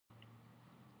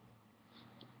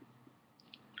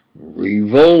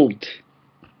revolt.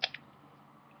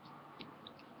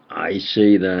 I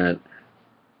say that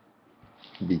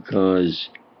because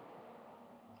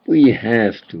we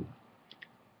have to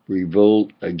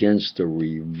revolt against the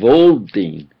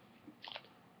revolting,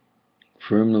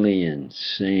 criminally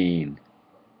insane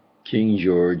King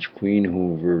George, Queen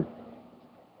Hoover,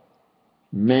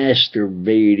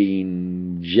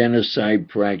 masturbating, genocide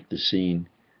practicing,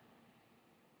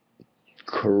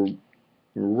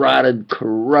 rotted,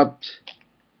 corrupt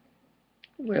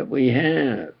that we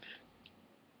have.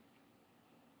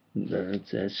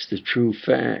 That's the true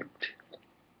fact.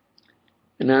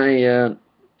 And I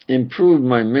improved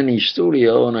my mini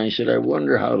studio, and I said, I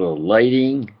wonder how the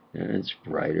lighting, and it's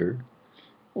brighter, I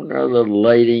wonder how the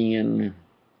lighting and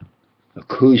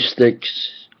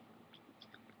acoustics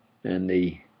and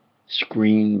the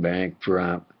screen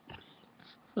backdrop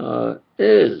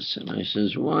is. And I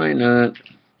says, why not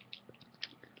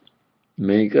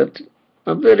make it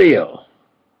a video?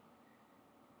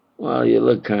 Well, you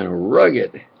look kind of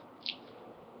rugged.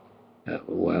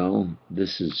 Well,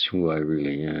 this is who I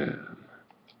really am.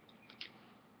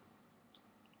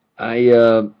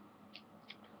 I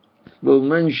will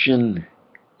mention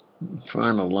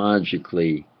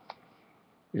chronologically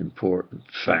important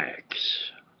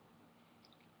facts.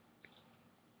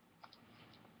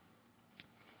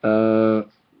 I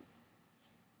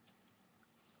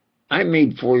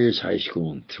made 4 years high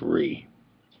school in 3.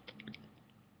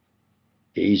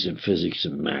 A's in physics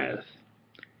and math.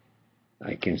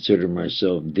 I consider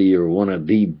myself one of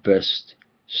the best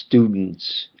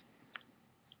students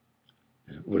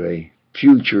with a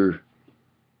future.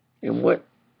 And what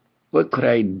could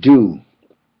I do?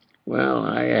 Well,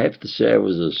 I have to say I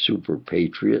was a super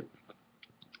patriot.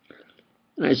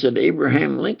 And I said,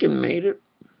 Abraham Lincoln made it.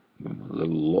 A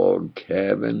little log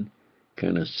cabin,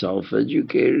 kind of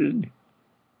self-educated.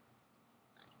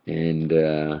 And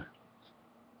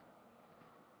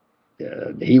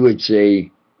he would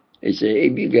say, they say,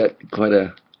 Abe, you got quite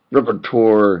a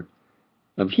repertoire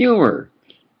of humor.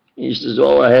 He says,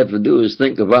 all I have to do is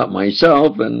think about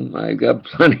myself, and I got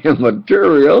plenty of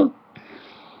material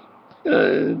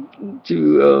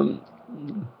to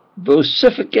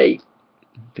vociferate,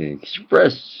 to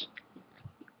express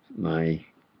my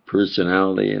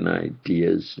personality and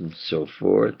ideas and so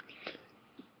forth.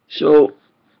 So,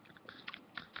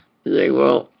 they say,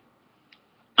 well,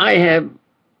 I have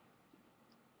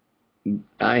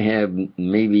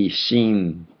maybe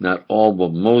seen not all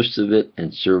but most of it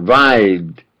and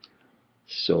survived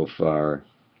so far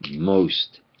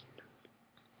most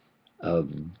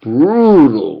of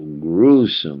brutal,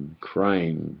 gruesome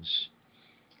crimes.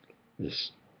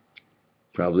 It's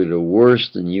probably the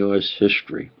worst in U.S.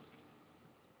 history.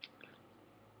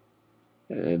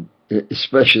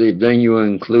 Especially if then you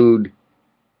include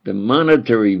the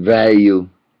monetary value,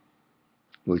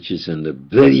 which is in the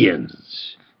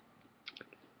billions.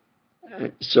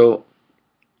 So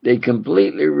they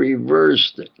completely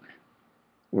reversed it,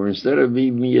 where instead of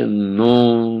me being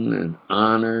known and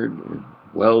honored and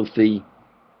wealthy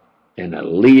and the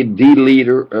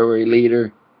leader or a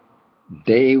leader,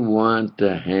 they want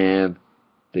to have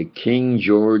the King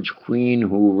George, Queen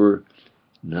Hoover,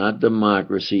 not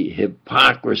democracy,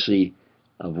 hypocrisy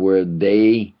of where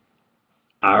they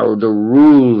are the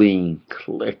ruling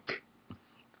clique.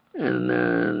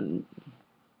 And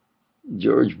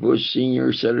George Bush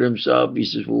Sr. said it himself. He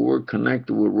says, well, we're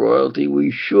connected with royalty. We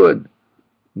should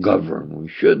govern. We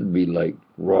should be like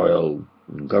royal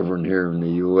and govern here in the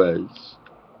U.S.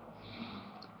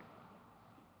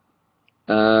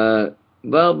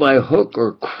 Well, by hook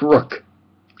or crook,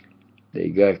 they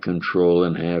got control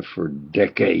and have for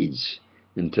decades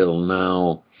until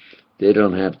now. They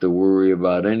don't have to worry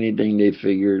about anything. They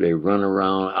figure they run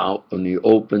around out in the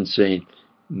open saying,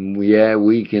 yeah,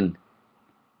 we can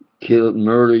kill,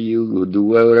 murder you, we'll do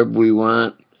whatever we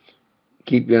want,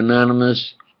 keep you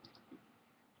anonymous,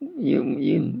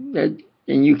 and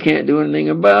you can't do anything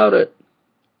about it.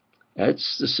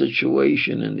 That's the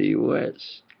situation in the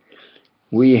U.S.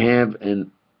 We have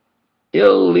an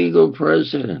illegal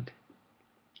president.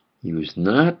 He was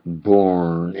not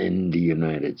born in the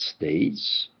United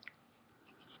States.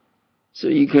 So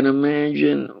you can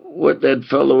imagine what that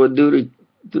fellow would do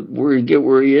to where he get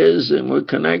where he is and would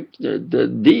connect the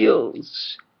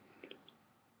deals.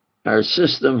 Our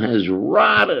system has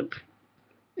rotted.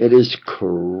 It is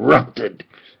corrupted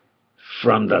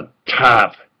from the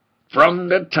top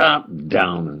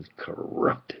down and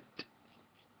corrupted.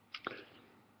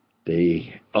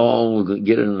 They all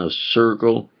get in a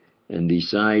circle and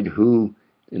decide who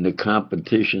in the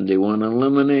competition they want to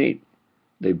eliminate.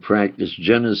 They practice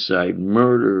genocide,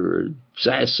 murder,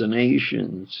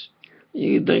 assassinations.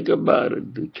 You think about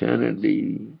it, the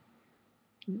Kennedy,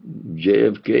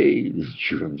 JFK,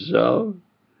 himself.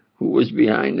 Who was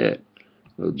behind that?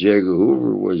 Well, J. Edgar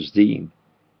Hoover was the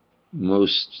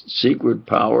most secret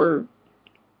power,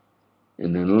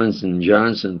 and then Lyndon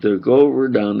Johnson took over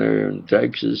down there in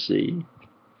Texas. See,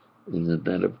 isn't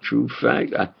that a true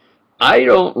fact? I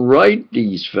don't write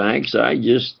these facts. I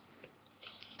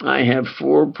have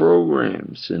 4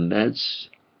 programs, and that's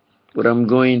what I'm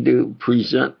going to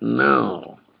present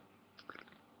now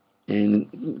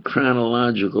in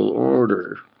chronological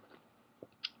order.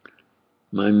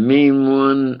 My main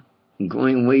one,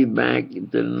 going way back to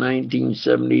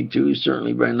 1972,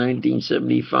 certainly by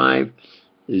 1975,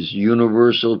 is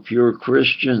Universal Pure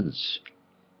Christians.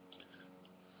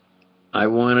 I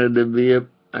wanted to be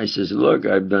I says, look,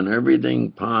 I've done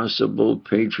everything possible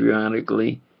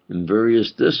patriotically in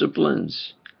various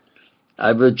disciplines.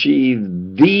 I've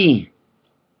achieved in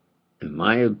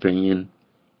my opinion,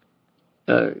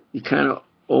 kind of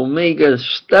omega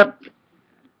step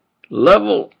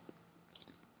level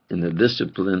in the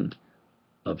discipline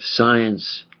of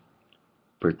science,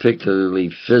 particularly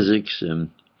physics, and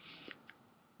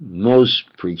most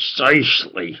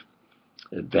precisely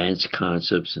advanced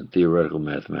concepts in theoretical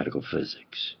mathematical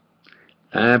physics.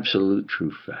 Absolute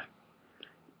true fact.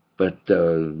 But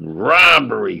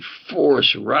the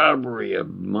forced robbery of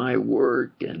my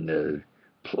work, and the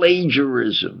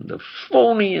plagiarism, the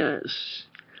phoniness,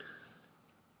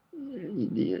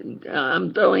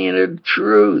 I'm telling you the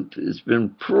truth. It's been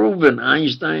proven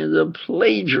Einstein is a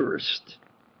plagiarist.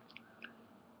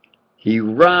 He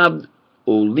robbed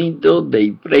Olinto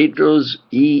de Preto's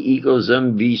E equals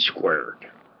mv squared.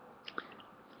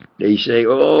 They say,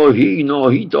 oh,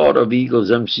 he thought of E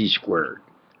equals mc squared.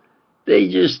 They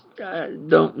just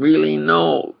don't really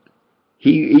know.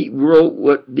 He wrote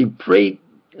what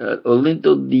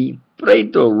Olinto de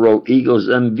Preto wrote, equals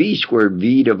mv squared,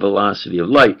 v the velocity of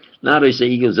light. Now they say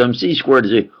equals mc squared.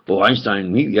 They say, oh,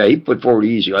 Einstein, he put forward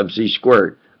e equals mc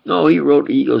squared. No, he wrote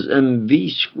equals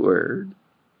mv squared.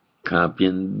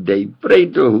 Copying de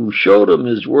Preto, who showed him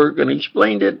his work and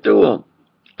explained it to him.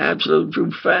 Absolute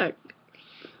true fact.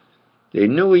 They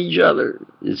knew each other.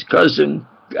 His cousin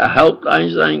helped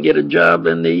Einstein get a job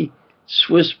in the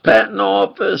Swiss patent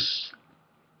office.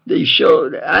 They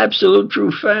showed absolute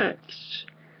true facts.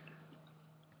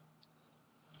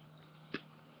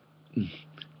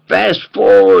 Fast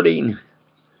forwarding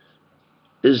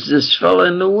is this fella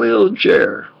in the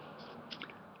wheelchair.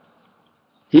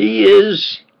 He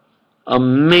is a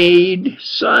made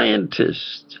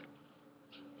scientist.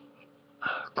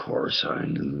 Of course I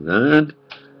knew that,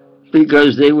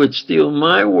 because they would steal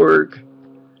my work,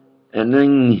 and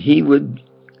then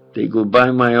they go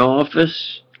by my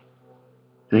office,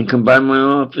 and come by my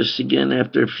office again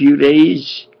after a few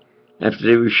days, after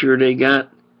they were sure they got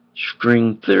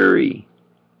string theory.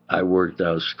 I worked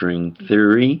out string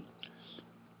theory,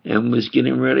 and was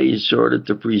getting ready sort of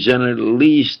to present it at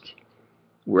least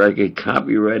where I could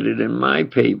copyright it in my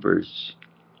papers.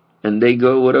 And they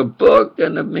go with a book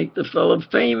and to make the fellow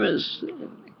famous.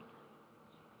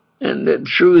 And the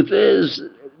truth is,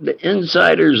 the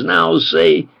insiders now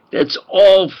say that's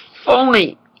all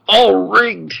phony, all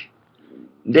rigged.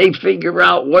 They figure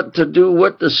out what to do,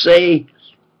 what to say,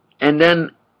 and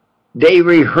then they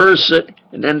rehearse it,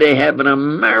 and then they have an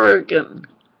American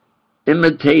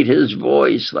imitate his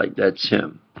voice like that's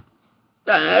him.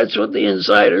 That's what the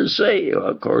insiders say.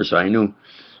 Of course, I knew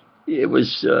it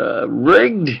was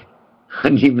rigged. I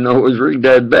didn't even know it was rigged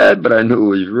that bad, but I knew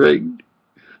it was rigged.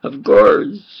 Of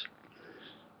course.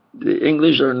 The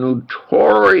English are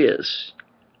notorious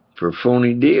for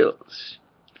phony deals.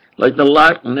 Like the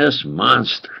Loch Ness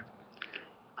Monster.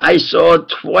 I saw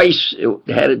it twice. It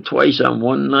had it twice on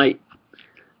one night.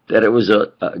 That it was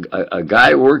a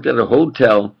guy who worked at a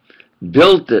hotel,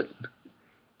 built it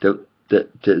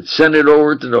to send it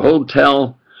over to the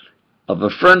hotel of a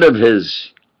friend of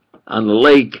his on the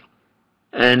lake,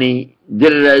 and he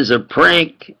did it as a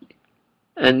prank,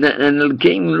 and it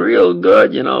came real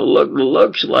good,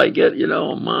 looks like it,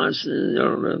 a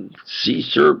monster, a sea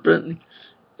serpent,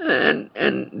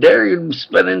 and they're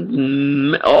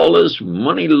spending all this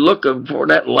money looking for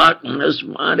that Loch Ness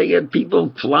Monster to get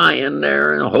people fly in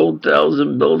there in hotels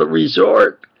and build a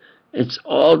resort. It's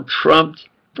all trumped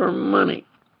for money.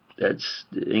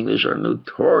 The English are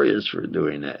notorious for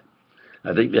doing that.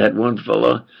 I think they had one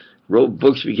fellow wrote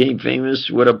books, became famous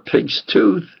with a pig's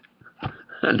tooth,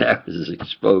 and that was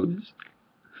exposed.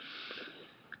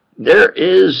 There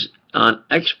is on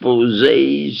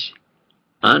exposés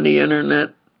on the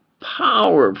internet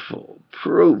powerful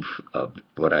proof of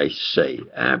what I say.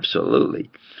 Absolutely.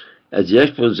 As the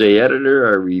expose editor,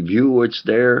 I review what's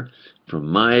there from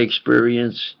my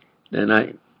experience, then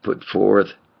I put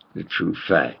forth the true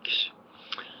facts.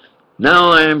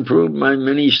 Now I improved my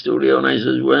mini studio, and I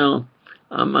says, well,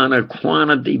 I'm on a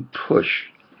quantity push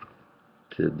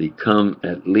to become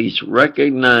at least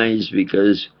recognized,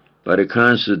 because by the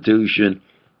Constitution,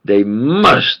 they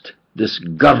must, this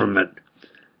government,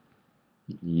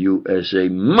 USA,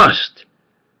 must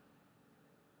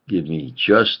give me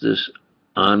justice,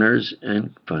 honors,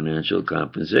 and financial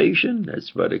compensation.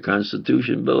 That's by the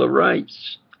Constitution, Bill of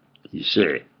Rights, you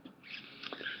see.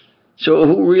 So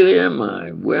who really am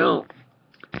I? Well,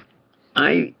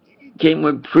 I came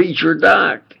with Preacher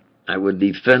Doc. I would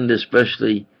defend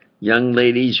especially young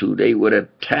ladies who they would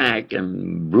attack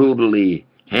and brutally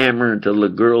hammer until the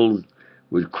girls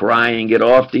would cry and get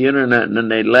off the internet, and then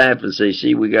they'd laugh and say,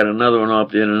 see, we got another one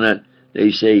off the internet.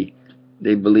 They say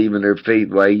they believe in their faith.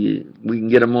 Why, we can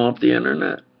get them off the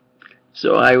internet.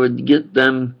 So I would get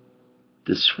them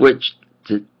to switch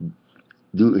to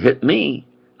hit me.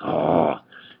 Oh,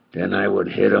 then I would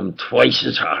hit them twice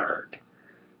as hard.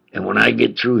 And when I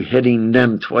get through hitting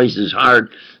them twice as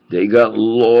hard, they got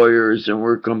lawyers and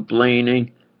were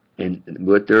complaining, and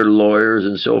with their lawyers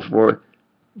and so forth,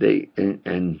 they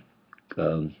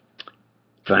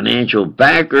financial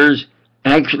backers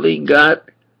actually got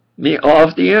me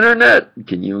off the internet.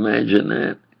 Can you imagine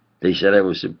that? They said I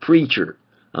was a preacher.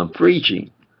 I'm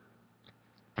preaching.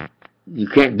 You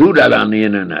can't do that on the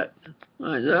internet.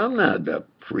 I said, I'm not a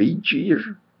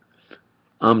preacher.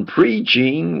 I'm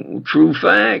preaching true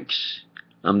facts.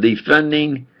 I'm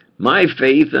defending my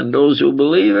faith and those who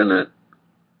believe in it.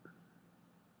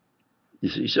 You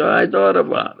see, so I thought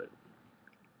about it.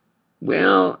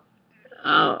 Well,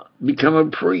 I'll become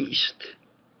a priest.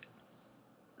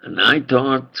 And I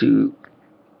talked to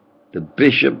the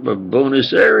Bishop of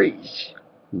Buenos Aires,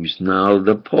 who's now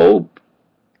the Pope.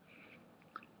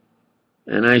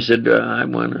 And I said, I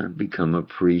want to become a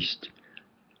priest.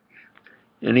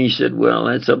 And he said, well,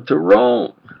 that's up to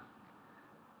Rome.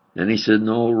 And he said,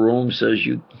 no, Rome says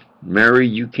you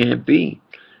married, you can't be.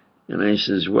 And I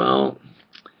says, well,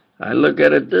 I look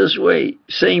at it this way.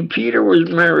 St. Peter was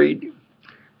married.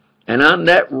 And on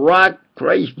that rock,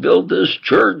 Christ built this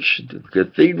church, the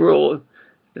cathedral,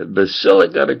 the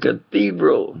Basilica, the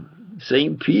cathedral,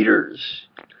 St. Peter's.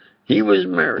 He was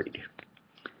married.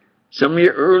 Some of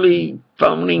your early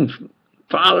founding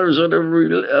fathers of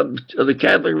the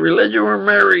Catholic religion were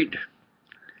married.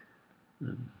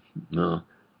 No.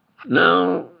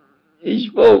 Now, he's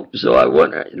Pope, so I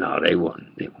wonder. No, they won't.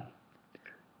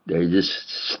 They're just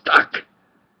stuck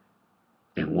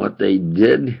in what they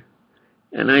did.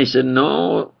 And I said,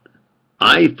 no,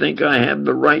 I think I have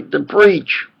the right to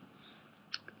preach.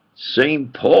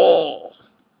 St. Paul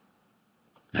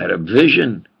had a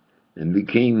vision and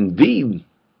became the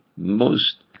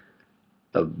most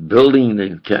of building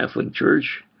the Catholic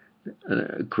Church,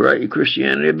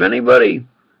 Christianity of anybody.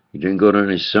 He didn't go to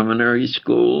any seminary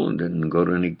school, didn't go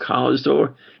to any college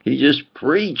store. He just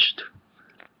preached.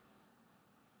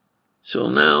 So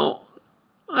now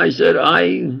I said,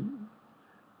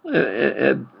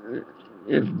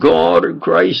 if God or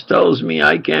Christ tells me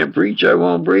I can't preach, I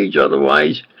won't preach.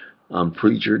 Otherwise, I'm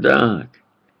Preacher Doc.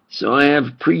 So I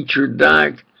have Preacher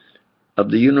Doc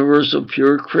of the Universal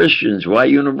Pure Christians. Why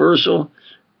universal?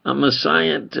 I'm a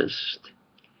scientist.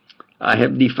 I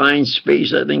have defined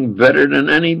space, I think, better than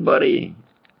anybody,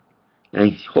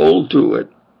 and hold to it.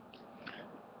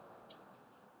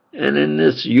 And in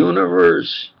this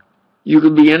universe, you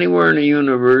could be anywhere in the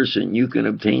universe, and you can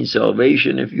obtain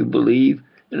salvation if you believe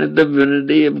in the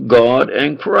divinity of God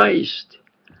and Christ.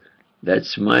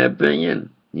 That's my opinion.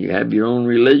 You have your own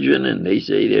religion, and they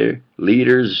say their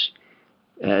leaders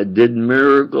did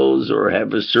miracles or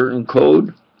have a certain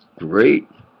code. Great.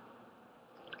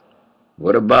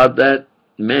 What about that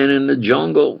man in the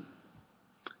jungle?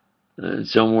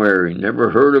 Somewhere he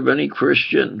never heard of any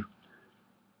Christian.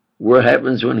 What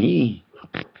happens when he,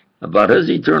 about his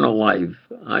eternal life?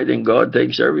 I think God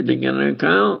takes everything into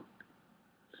account.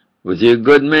 Was he a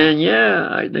good man? Yeah,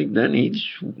 I think then he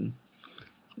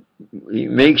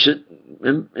makes it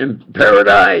in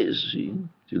paradise.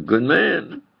 He's a good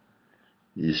man,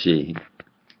 you see.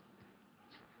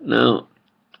 Now,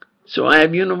 so I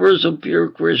have Universal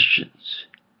Pure Christians,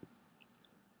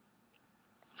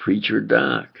 Preacher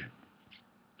Doc,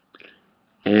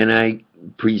 and I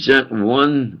present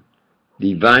one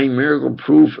divine miracle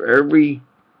proof every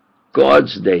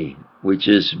God's Day, which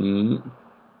is,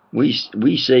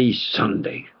 we say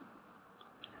Sunday,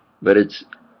 but it's,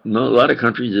 in a lot of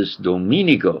countries it's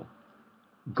Dominico,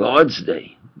 God's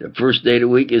day. The first day of the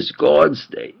week is God's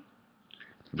day.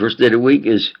 The first day of the week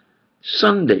is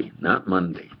Sunday, not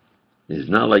Monday. It's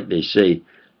not like they say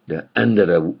the end of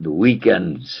the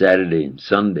weekend, Saturday and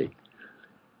Sunday.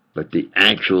 But the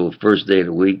actual first day of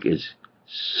the week is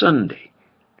Sunday.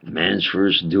 Man's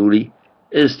first duty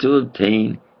is to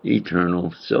obtain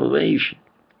eternal salvation.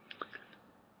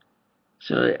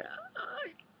 So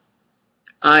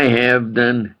I have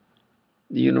then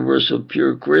the Universal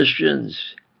Pure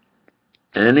Christians.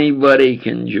 Anybody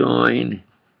can join,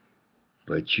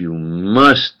 but you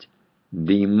must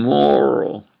be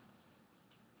moral.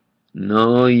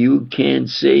 No, you can't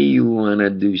say you want to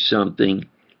do something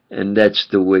and that's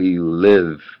the way you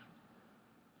live.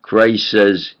 Christ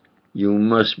says you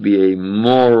must be a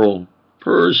moral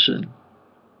person.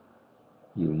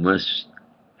 You must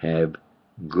have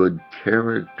good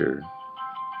character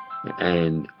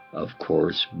and, of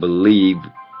course, believe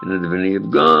in the divinity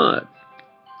of God.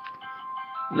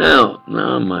 Now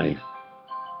my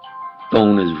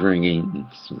phone is ringing.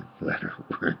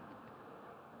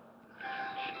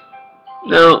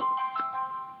 Now,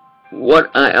 what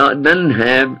I then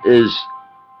have is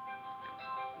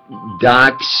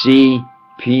Doc C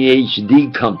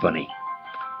PhD Company,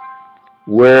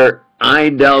 where I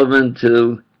delve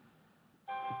into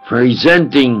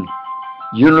presenting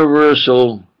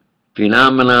universal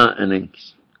phenomena and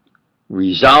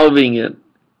resolving it.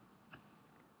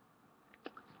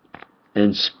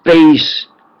 And space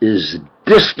is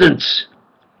distance.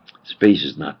 Space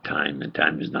is not time, and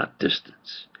time is not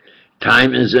distance.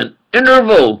 Time is an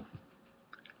interval.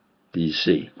 Do you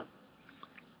see?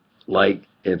 Like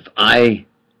if I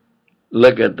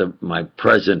look at my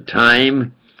present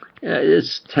time,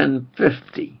 it's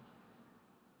 10:50.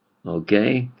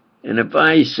 Okay? And if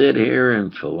I sit here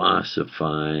and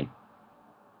philosophize,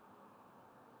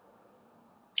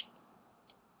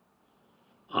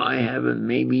 I haven't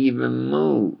maybe even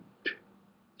moved,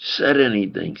 said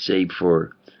anything, say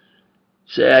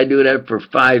I do that for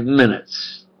 5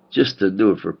 minutes, just to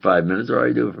do it for 5 minutes, or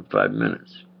I do it for 5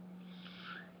 minutes.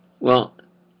 Well,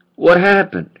 what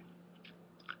happened?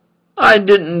 I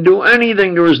didn't do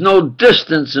anything. There was no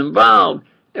distance involved.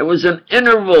 It was an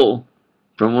interval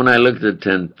from when I looked at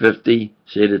 10:50,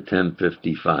 say to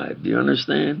 10:55. Do you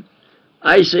understand?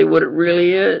 I say what it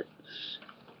really is.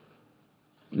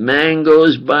 Man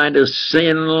goes by the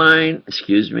center line,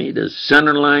 the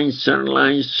center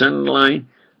line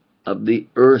of the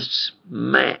Earth's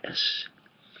mass.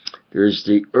 There's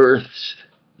the Earth's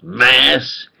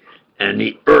mass and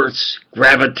the Earth's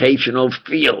gravitational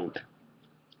field.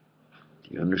 Do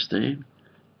you understand?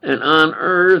 And on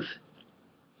Earth,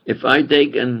 if I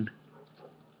take and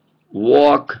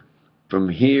walk from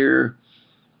here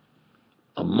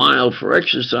a mile for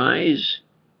exercise,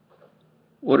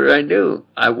 what did I do?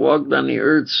 I walked on the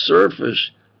Earth's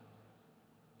surface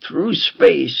through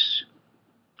space,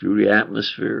 through the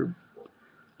atmosphere,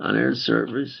 on Earth's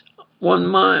surface, 1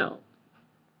 mile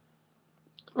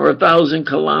or 1,000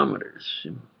 kilometers.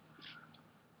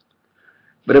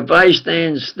 But if I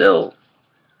stand still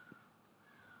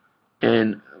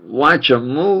and watch a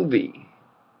movie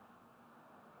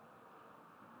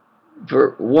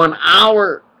for 1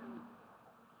 hour,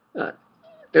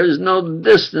 there's no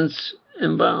distance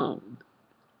involved.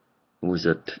 It was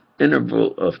an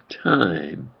interval of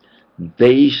time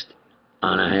based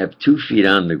on, I have 2 feet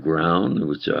on the ground,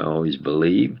 which I always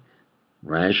believe.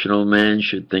 Rational man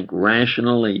should think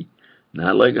rationally,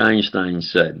 not like Einstein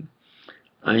said.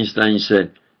 Einstein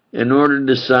said, in order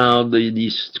to solve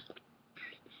these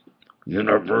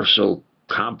universal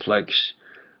complex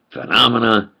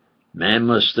phenomena, man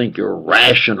must think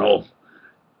irrational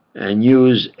and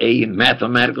use a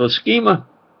mathematical schema.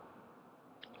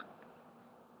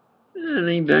 And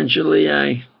eventually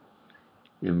I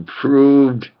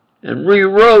improved and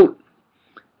rewrote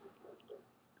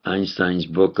Einstein's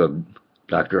book of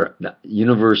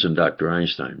Universe and Dr.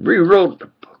 Einstein. Rewrote the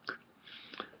book.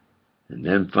 And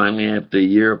then finally, after a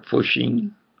year of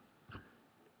pushing,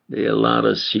 they allowed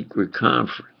a secret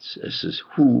conference. This is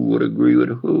who would agree with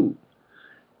who.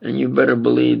 And you better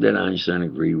believe that Einstein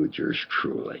agreed with yours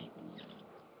truly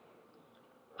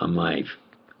on my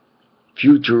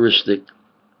futuristic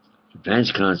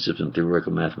advanced concepts in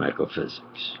theoretical mathematical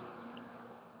physics.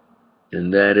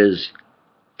 And that is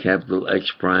capital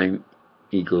X prime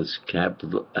equals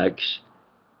capital X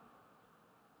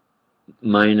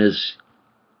minus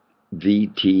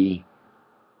VT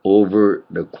over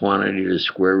the quantity to the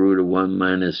square root of 1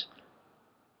 minus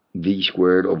V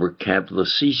squared over capital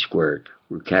C squared,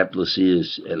 where capital C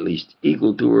is at least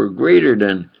equal to or greater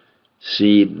than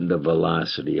C, the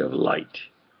velocity of light.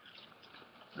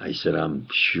 I said, I'm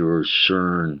sure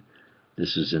CERN,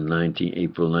 this is in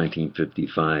April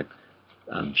 1955,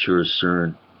 I'm sure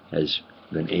CERN has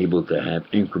been able to have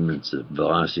increments of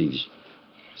velocities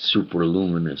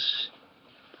superluminous.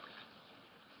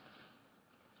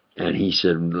 And he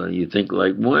said, well, you think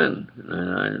like when?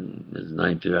 And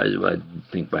I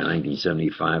think by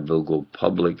 1975 they'll go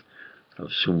public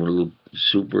of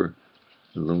super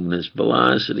luminous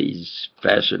velocities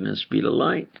faster than the speed of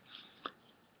light.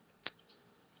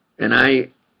 And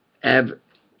I have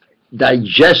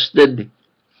digested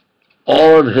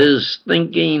all of his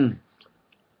thinking,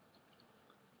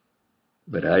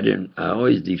 but I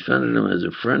always defended him as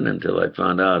a friend until I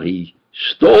found out he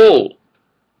stole,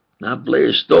 not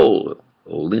Blair, stole,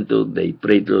 Olinto de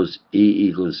Paretos E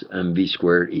equals mv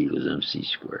squared equals mc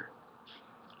squared.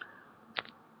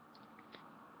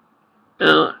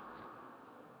 Now,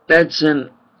 that's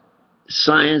in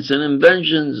science and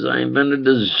inventions. I invented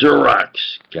the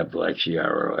Xerox, capital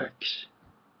X-E-R-O-X.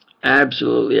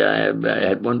 Absolutely, I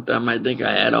had one time, I think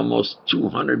I had almost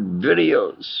 200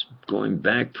 videos going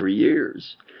back for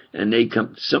years. And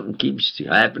something keeps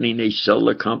happening. They sell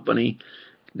the company.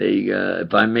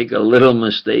 If I make a little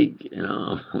mistake, you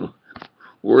know,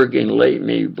 working late,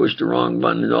 maybe push the wrong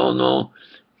button, oh no,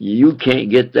 you can't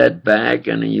get that back.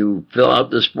 And you fill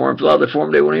out the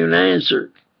form, they won't even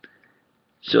answer.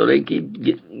 So they keep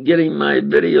getting my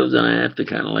videos, and I have to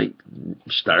kind of like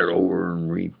start over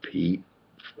and repeat,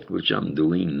 which I'm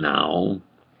doing now.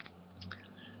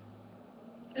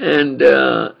 And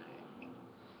the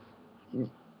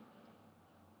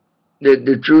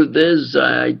truth is,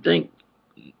 I think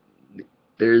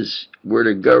there's where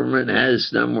the government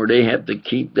has them where they have to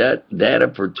keep that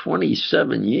data for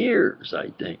 27 years,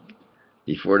 I think,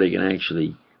 before they can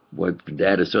actually wipe the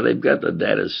data. So they've got the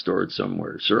data stored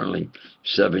somewhere, certainly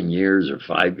 7 years or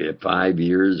 5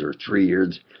 years or 3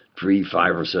 years, 3,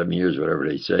 5, or 7 years, whatever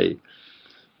they say.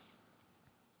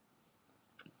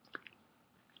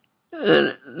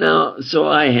 And now, so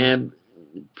I have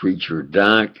Preacher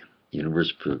Doc,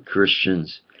 University for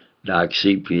Christians, Doc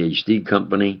C, PhD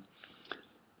company.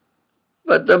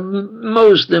 But the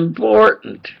most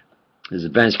important is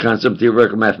advanced concept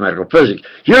theoretical mathematical physics.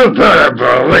 You better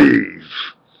believe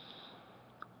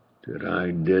that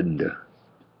I did the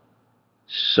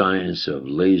science of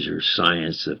laser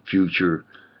science, the future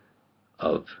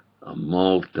of a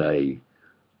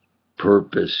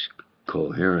multi-purpose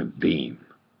coherent beam.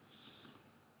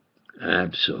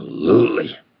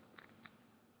 Absolutely.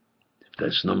 If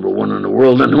that's number one in the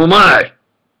world, then who am I?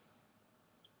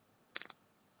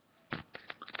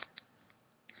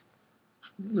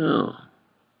 No.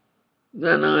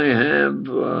 Then I have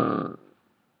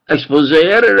expose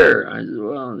editor. I said,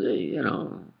 well, you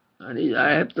know,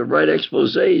 I have to write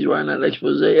exposés. Why not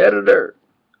expose editor?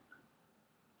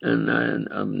 And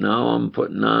now I'm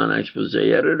putting on expose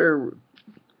editor.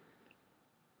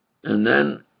 And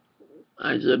then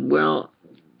I said, well,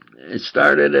 it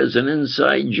started as an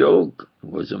inside joke. It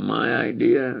wasn't my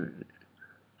idea.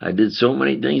 I did so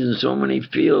many things in so many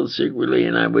fields secretly,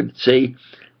 and I would say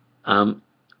 007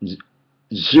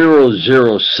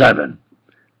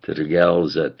 to the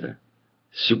gals at the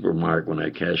supermarket when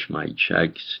I cash my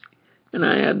checks. And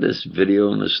I had this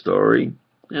video and a story,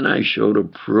 and I showed a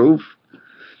proof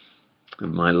of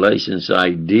my license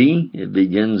ID. It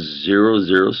begins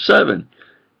 007.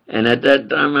 And at that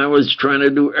time, I was trying to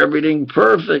do everything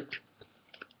perfect.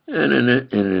 And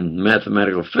in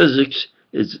mathematical physics,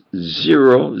 it's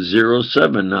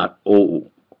 007, not O.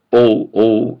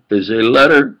 O is a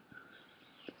letter.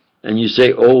 And you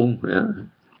say O, yeah.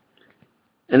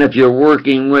 And if you're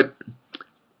working with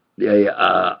the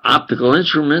optical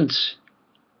instruments,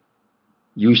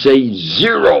 you say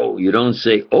 0. You don't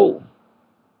say O.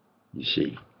 You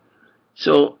see.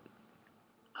 So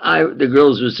the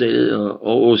girls would say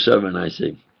 007. I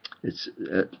say, it's,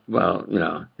 well, you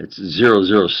know, it's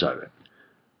 007.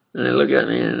 And they look at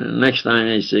me, and the next time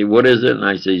they say, what is it? And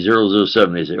I say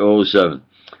 007. They say 007.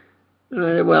 And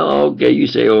I say, well, okay, you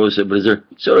say 007. But is there,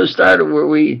 so it started where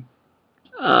we,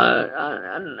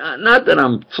 not that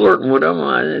I'm flirting with them,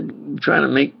 I'm trying to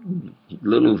make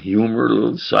little humor,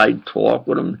 little side talk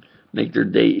with them, make their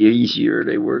day easier.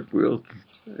 They work real,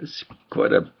 it's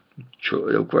quite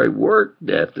work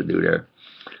they have to do there.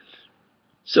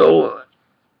 So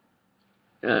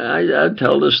I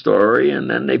tell the story, and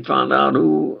then they found out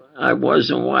who I was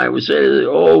and why I was saying,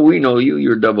 oh, we know you,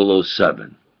 you're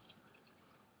 007.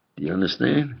 Do you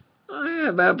understand? I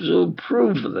have absolute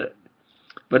proof of it.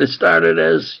 But it started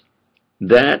as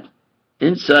that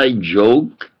inside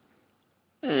joke,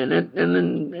 and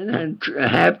a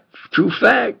half true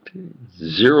fact,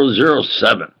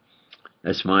 007.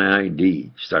 That's my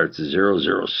ID. Starts at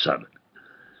 007.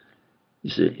 You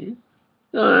see?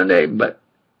 But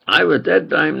at that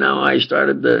time now, I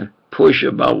started to push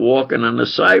about walking on the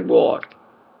sidewalk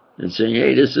and saying,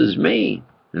 hey, this is me.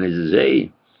 And he says,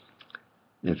 hey,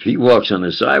 if he walks on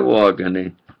the sidewalk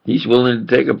and he's willing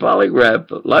to take a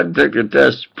polygraph, a lie detector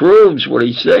test proves what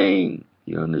he's saying.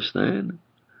 You understand?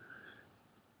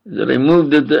 So they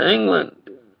moved it to England.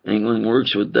 England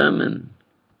works with them, and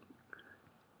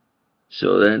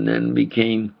so then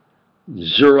became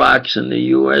Xerox in the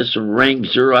U.S. and ranked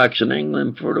Xerox in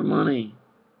England for the money,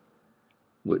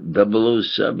 with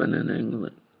 007 in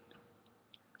England.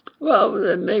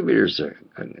 Well, maybe there's a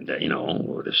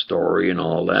story and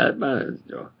all that,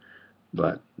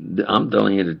 but I'm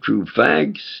telling you the true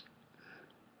facts,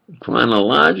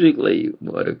 chronologically,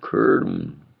 what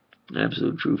occurred,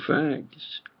 absolute true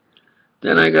facts.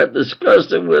 Then I got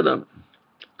disgusted with them.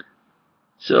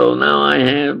 So now I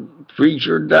have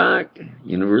Preacher Doc,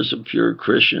 Universal Pure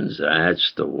Christians.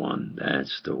 That's the one.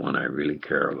 That's the one I really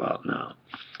care about now.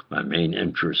 My main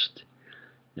interest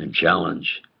and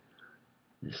challenge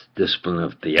is discipline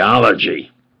of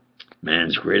theology.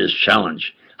 Man's greatest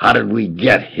challenge. How did we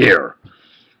get here?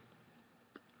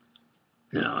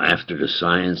 Now, after the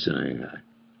science, and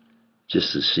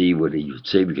just to see what he would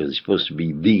say, because he's supposed to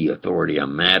be the authority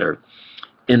on matter.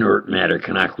 Inert matter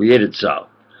cannot create itself.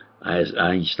 I asked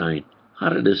Einstein, how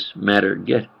did this matter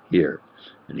get here?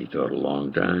 And he thought a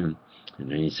long time,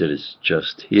 and then he said, it's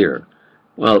just here.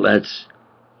 Well, that's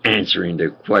answering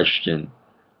the question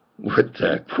with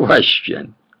the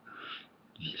question,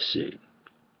 you see.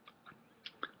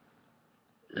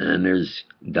 And there's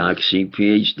Doc C,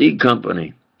 PhD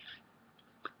company.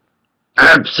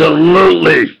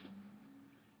 Absolutely!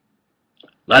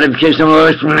 Lightification of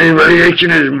electromagnetic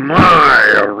radiation is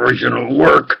my original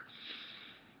work.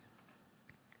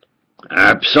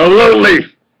 Absolutely!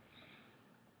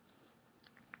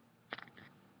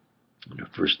 And the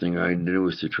first thing I did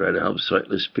was to try to help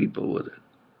sightless people with it.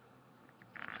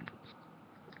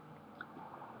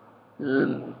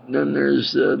 And then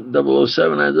there's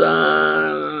 007. I said,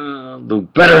 I'll do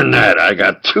better than that. I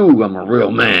got two. I'm a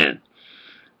real man.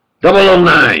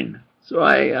 009. So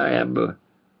I have a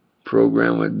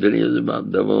program with videos about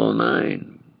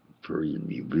 009 for you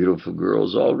beautiful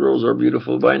girls. All girls are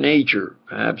beautiful by nature.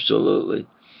 Absolutely.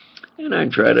 And I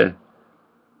try to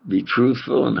be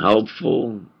truthful and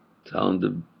helpful, tell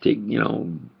them to take,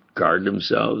 guard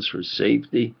themselves for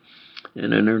safety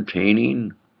and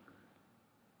entertaining,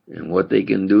 and what they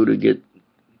can do to get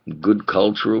good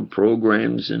cultural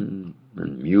programs and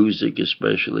music,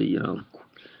 especially,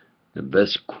 the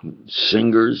best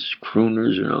singers,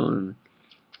 crooners,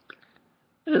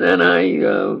 And then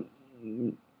I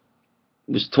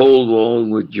was told, well,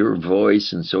 with your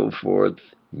voice and so forth,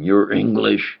 your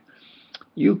English,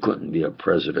 you couldn't be a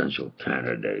presidential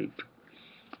candidate.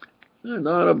 I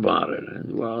thought about it.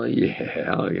 And, well,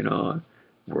 yeah,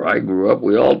 where I grew up,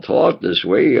 we all talk this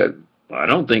way. I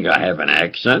don't think I have an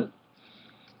accent.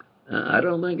 I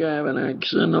don't think I have an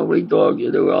accent. Nobody talks.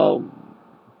 They all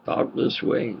talk this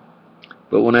way.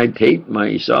 But when I tape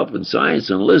myself in science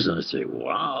and listen, I say,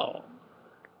 wow,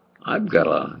 I've got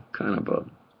a kind of a,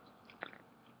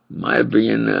 might be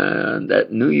in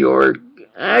that New York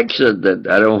accent that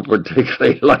I don't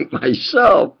particularly like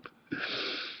myself.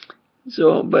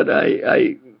 So, but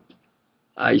I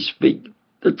speak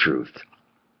the truth.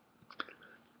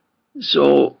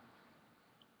 So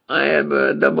I have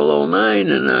a 009,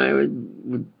 and I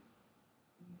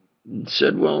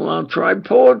said, well, I'll try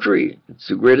poetry. It's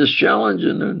the greatest challenge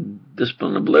in the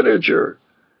discipline of literature.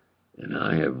 And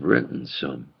I have written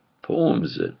some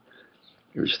poems that,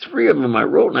 there's 3 of them I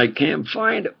wrote and I can't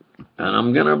find them. And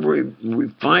I'm going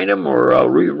to find them, or I'll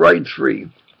rewrite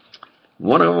 3.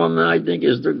 One of them I think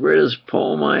is the greatest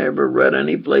poem I ever read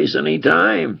any place, any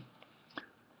time.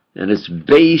 And it's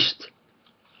based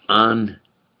on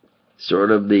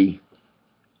sort of the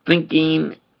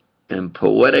thinking and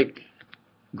poetic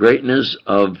greatness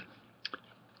of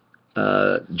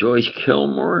Joyce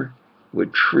Kilmer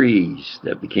with Trees,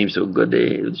 that became so good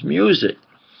it was music.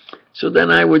 So then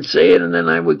I would say it, and then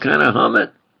I would kind of hum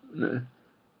it.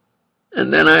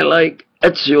 And then I like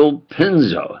Ezio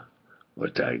Pinzo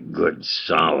with that good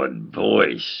solid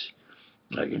voice,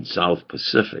 like in South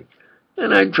Pacific.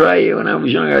 And I try, when I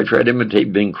was younger, I tried to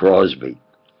imitate Bing Crosby.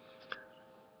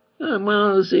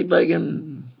 Well, let's see if I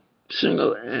can sing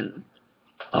it. And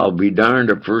I'll be darned,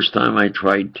 the first time I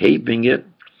tried taping it,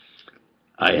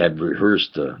 I had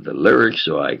rehearsed the lyrics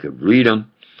so I could read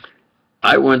them.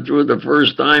 I went through it the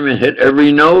first time and hit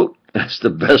every note. That's the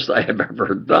best I have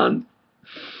ever done.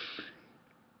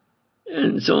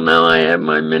 And so now I have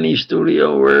my mini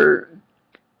studio where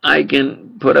I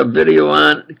can put a video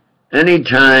on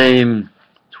anytime,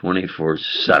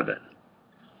 24/7.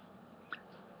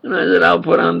 And I said, I'll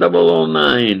put on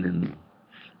 009 and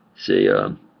say,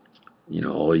 you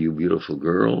know, all you beautiful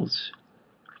girls,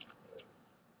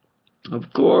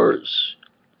 of course,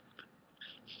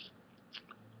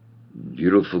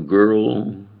 beautiful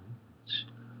girls,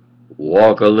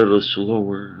 walk a little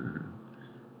slower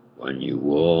when you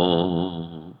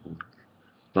walk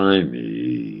by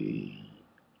me.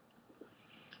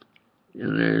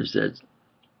 And there's that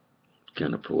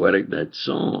kind of poetic, that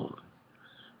song.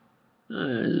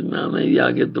 Well, maybe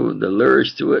I'll get the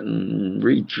lyrics to it and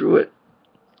read through it.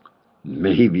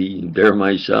 Maybe dare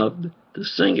myself to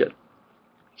sing it.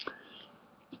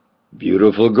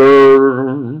 Beautiful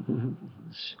girls,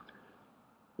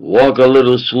 walk a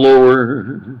little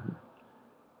slower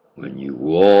when you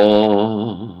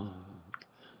walk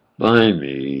by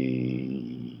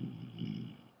me.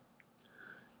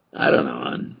 I don't know,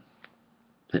 on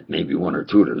maybe one or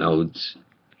two of the notes.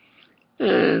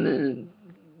 And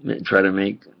try to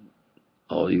make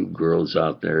all you girls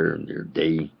out there your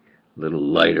day a little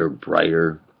lighter,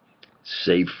 brighter,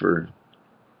 safer.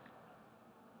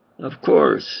 Of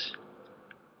course,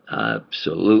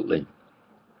 absolutely.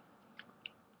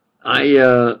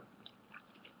 I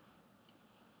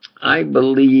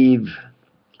believe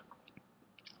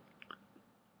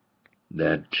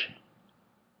that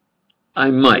I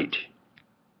might.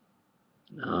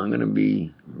 Now I'm going to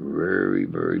be very,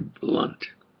 very blunt.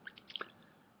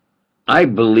 I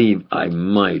believe I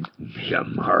might be a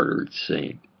martyred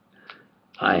saint.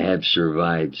 I have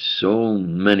survived so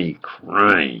many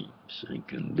crimes and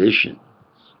conditions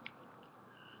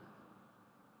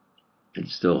and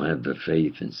still have the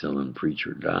faith and still am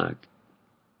preacher doc.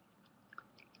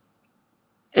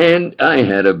 And I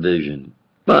had a vision,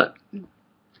 but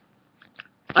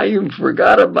I even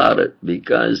forgot about it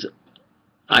because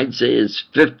I'd say it's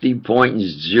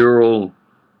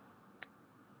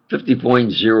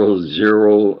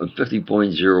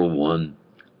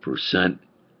 50.01%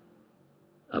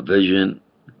 a vision,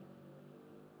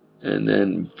 and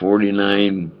then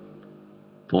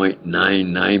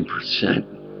 49.99%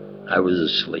 I was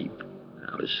asleep.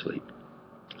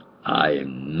 I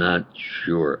am not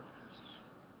sure,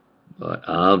 but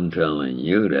I'm telling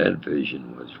you that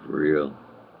vision was real.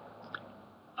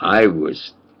 I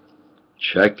was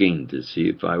checking to see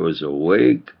if I was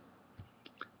awake,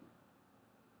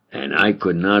 and I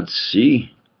could not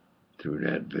see through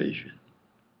that vision.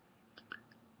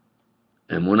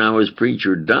 And when I was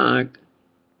preacher doc,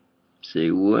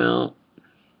 say, well,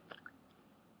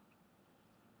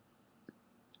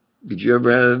 did you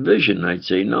ever have a vision? I'd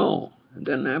say no. And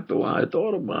then after a while I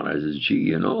thought about it. I said, gee,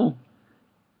 you know,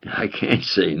 I can't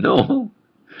say no.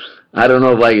 I don't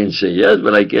know if I can say yes,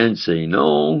 but I can't say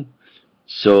no.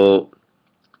 So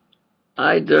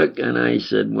I took and I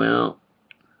said, well,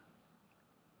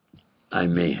 I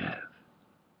may have.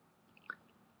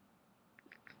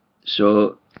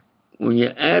 So when you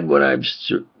add what I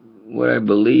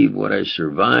believe, what I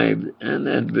survived, and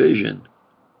that vision,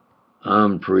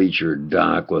 I'm preacher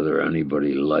doc, whether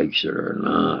anybody likes it or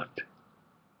not.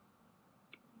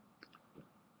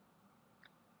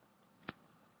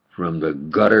 From the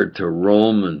gutter to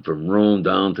Rome, and from Rome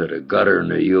down to the gutter in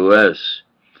the U.S.,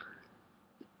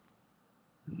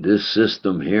 this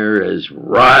system here is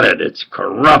rotted. It's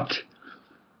corrupt.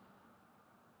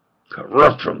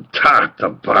 Corrupt from top to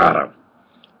bottom.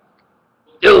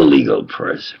 Illegal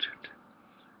president.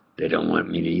 They don't want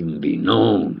me to even be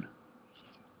known.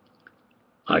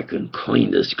 I can clean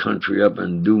this country up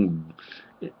and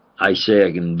I say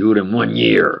I can do it in 1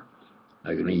 year.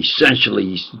 I can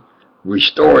essentially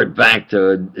restore it back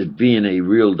to it being a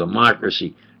real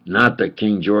democracy, not the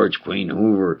King George, Queen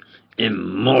Hoover,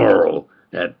 immoral,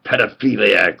 that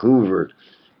pedophiliac Hoover,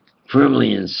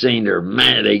 criminally insane. They're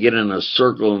mad. They get in a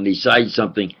circle and decide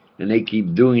something, and they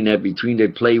keep doing that between they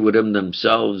play with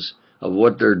themselves of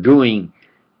what they're doing.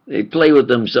 They play with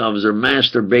themselves. They're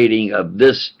masturbating of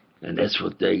this, and that's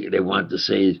what they want to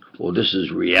say is, well, this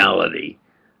is reality.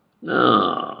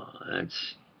 No,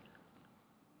 that's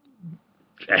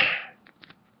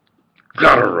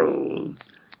guttural,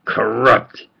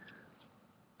 corrupt,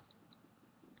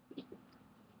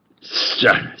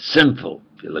 sinful,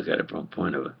 if you look at it from a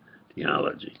point of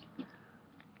theology.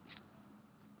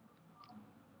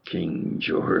 King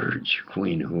George,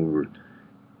 Queen Hoover,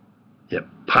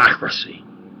 hypocrisy.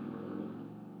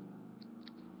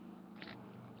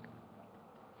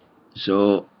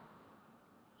 So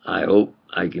I hope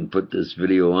I can put this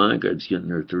video on because it's getting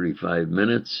there 35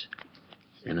 minutes.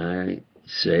 And I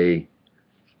say,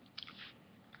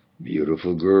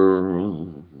 Beautiful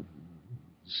girls,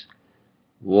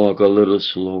 walk a little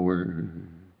slower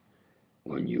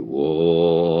when you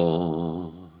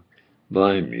walk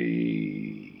by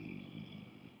me.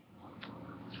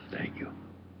 Thank you.